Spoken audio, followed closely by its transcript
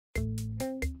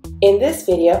In this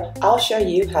video, I'll show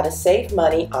you how to save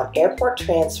money on airport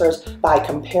transfers by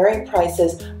comparing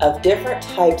prices of different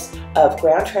types of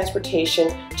ground transportation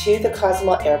to the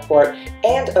Cozumel Airport,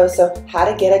 and also how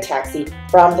to get a taxi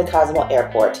from the Cozumel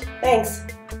Airport. Thanks!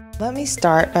 Let me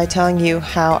start by telling you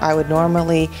how I would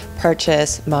normally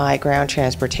purchase my ground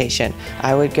transportation.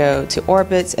 I would go to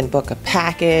Orbitz and book a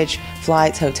package,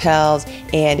 flights, hotels,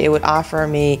 and it would offer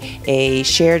me a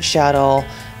shared shuttle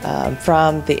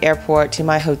from the airport to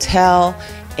my hotel,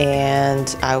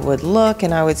 and I would look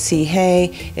and I would see,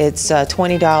 hey, it's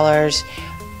 $20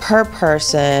 per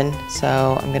person,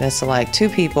 so I'm going to select two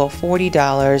people,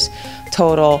 $40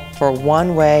 total for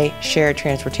one-way shared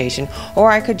transportation, or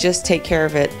I could just take care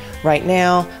of it right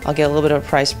now. I'll get a little bit of a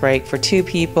price break for two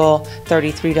people,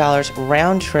 $33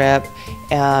 round trip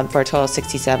for a total of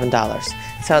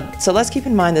 $67. So let's keep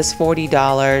in mind this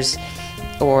 $40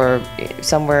 or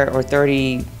somewhere, or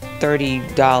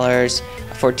 $30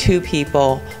 for two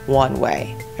people one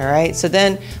way. All right, so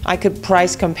then I could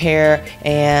price compare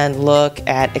and look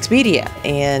at Expedia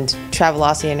and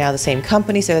Travelocity are now the same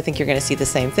company, so I think you're going to see the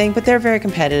same thing, but they're very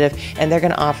competitive and they're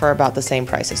going to offer about the same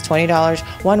prices, $20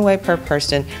 one way per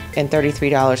person and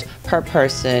 $33 per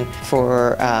person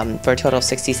for a total of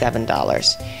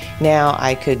 $67. Now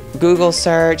I could Google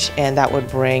search and that would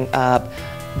bring up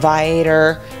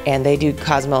Viator, and they do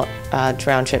Cozumel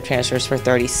round trip transfers for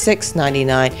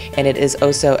 $36.99, and it is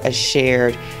also a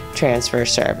shared transfer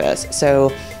service. So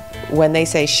when they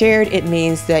say shared, it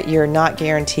means that you're not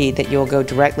guaranteed that you'll go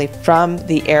directly from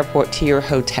the airport to your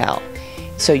hotel.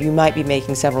 So you might be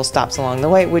making several stops along the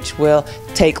way, which will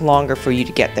take longer for you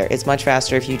to get there. It's much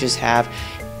faster if you just have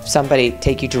somebody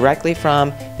take you directly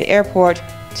from the airport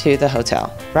to the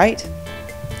hotel, right?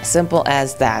 Simple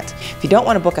as that. If you don't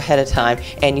want to book ahead of time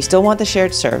and you still want the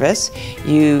shared service,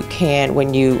 you can,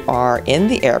 when you are in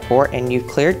the airport and you've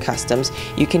cleared customs,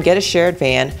 you can get a shared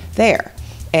van there.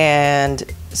 And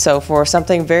so for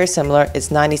something very similar, it's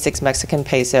 96 Mexican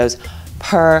pesos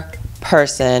per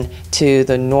person to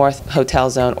the North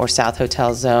Hotel Zone or South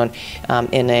Hotel Zone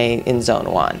in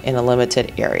Zone 1, in a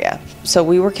limited area. So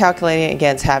we were calculating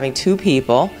against having two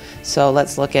people. So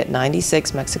let's look at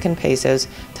 96 Mexican pesos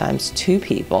times two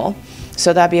people.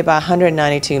 So that'd be about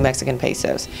 192 Mexican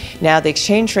pesos. Now the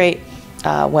exchange rate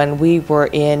when we were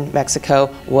in Mexico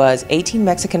was 18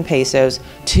 Mexican pesos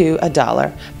to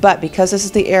 $1. But because this is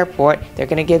the airport, they're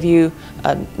going to give you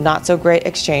a not so great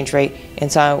exchange rate.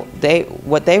 And so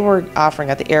what they were offering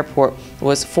at the airport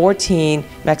was 14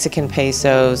 Mexican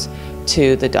pesos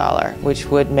to the dollar, which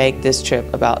would make this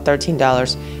trip about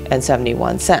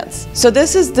 $13.71. So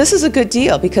this is a good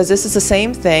deal because this is the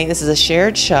same thing. This is a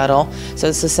shared shuttle, so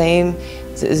it's the same.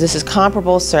 This is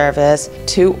comparable service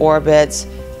to Orbitz,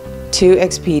 to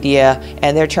Expedia,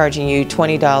 and they're charging you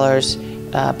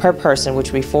 $20 per person,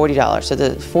 which would be $40. So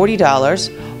the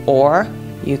 $40, or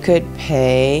you could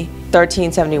pay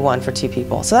 $13.71 for two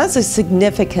people. So that's a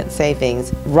significant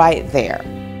savings right there.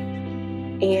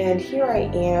 And here I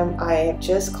am. I have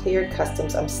just cleared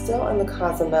customs. I'm still in the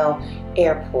Cozumel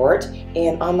Airport,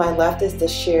 and on my left is the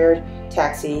shared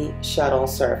taxi shuttle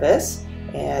service.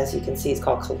 As you can see, it's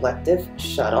called Collective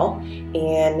Shuttle.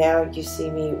 And now you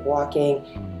see me walking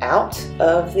out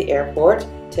of the airport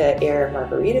to Air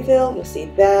Margaritaville. You'll see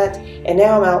that. And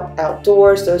now I'm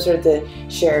outdoors. Those are the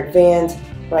shared vans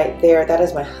right there. That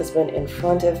is my husband in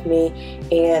front of me.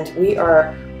 And we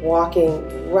are walking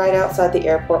right outside the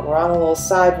airport. We're on a little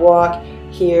sidewalk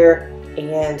here,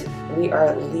 and we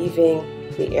are leaving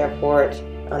the airport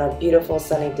on a beautiful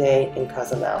sunny day in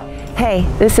Cozumel. Hey,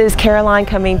 this is Caroline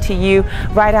coming to you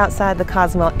right outside the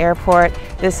Cozumel Airport.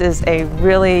 This is a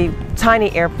really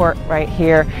tiny airport right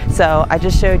here. So I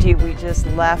just showed you, we just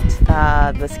left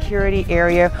the security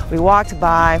area. We walked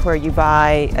by where you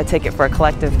buy a ticket for a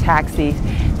collective taxi.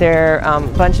 There are a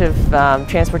bunch of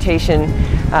transportation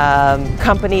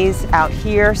companies out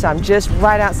here, so I'm just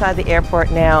right outside the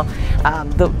airport now.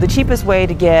 The cheapest way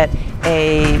to get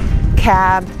a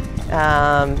cab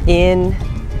in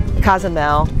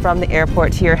Cozumel from the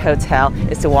airport to your hotel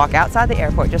is to walk outside the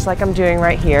airport, just like I'm doing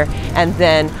right here, and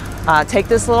then take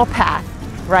this little path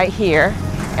right here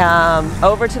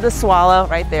over to the Swallow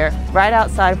right there, right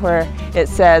outside where it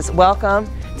says welcome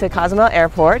to Cozumel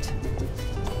Airport.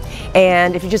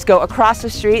 And if you just go across the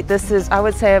street, this is, I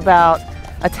would say, about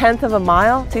 1/10 of a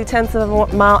mile, 2/10 of a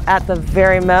mile at the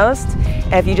very most.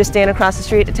 And if you just stand across the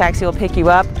street, a taxi will pick you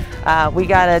up. We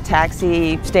got a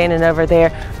taxi standing over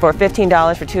there for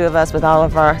 $15 for two of us with all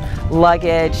of our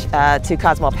luggage to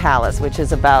Cozumel Palace, which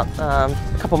is about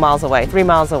a couple miles away, 3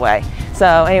 miles away.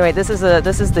 So anyway, this is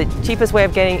the cheapest way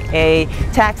of getting a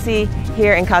taxi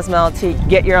here in Cozumel to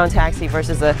get your own taxi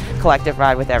versus a collective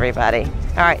ride with everybody.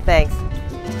 All right, thanks.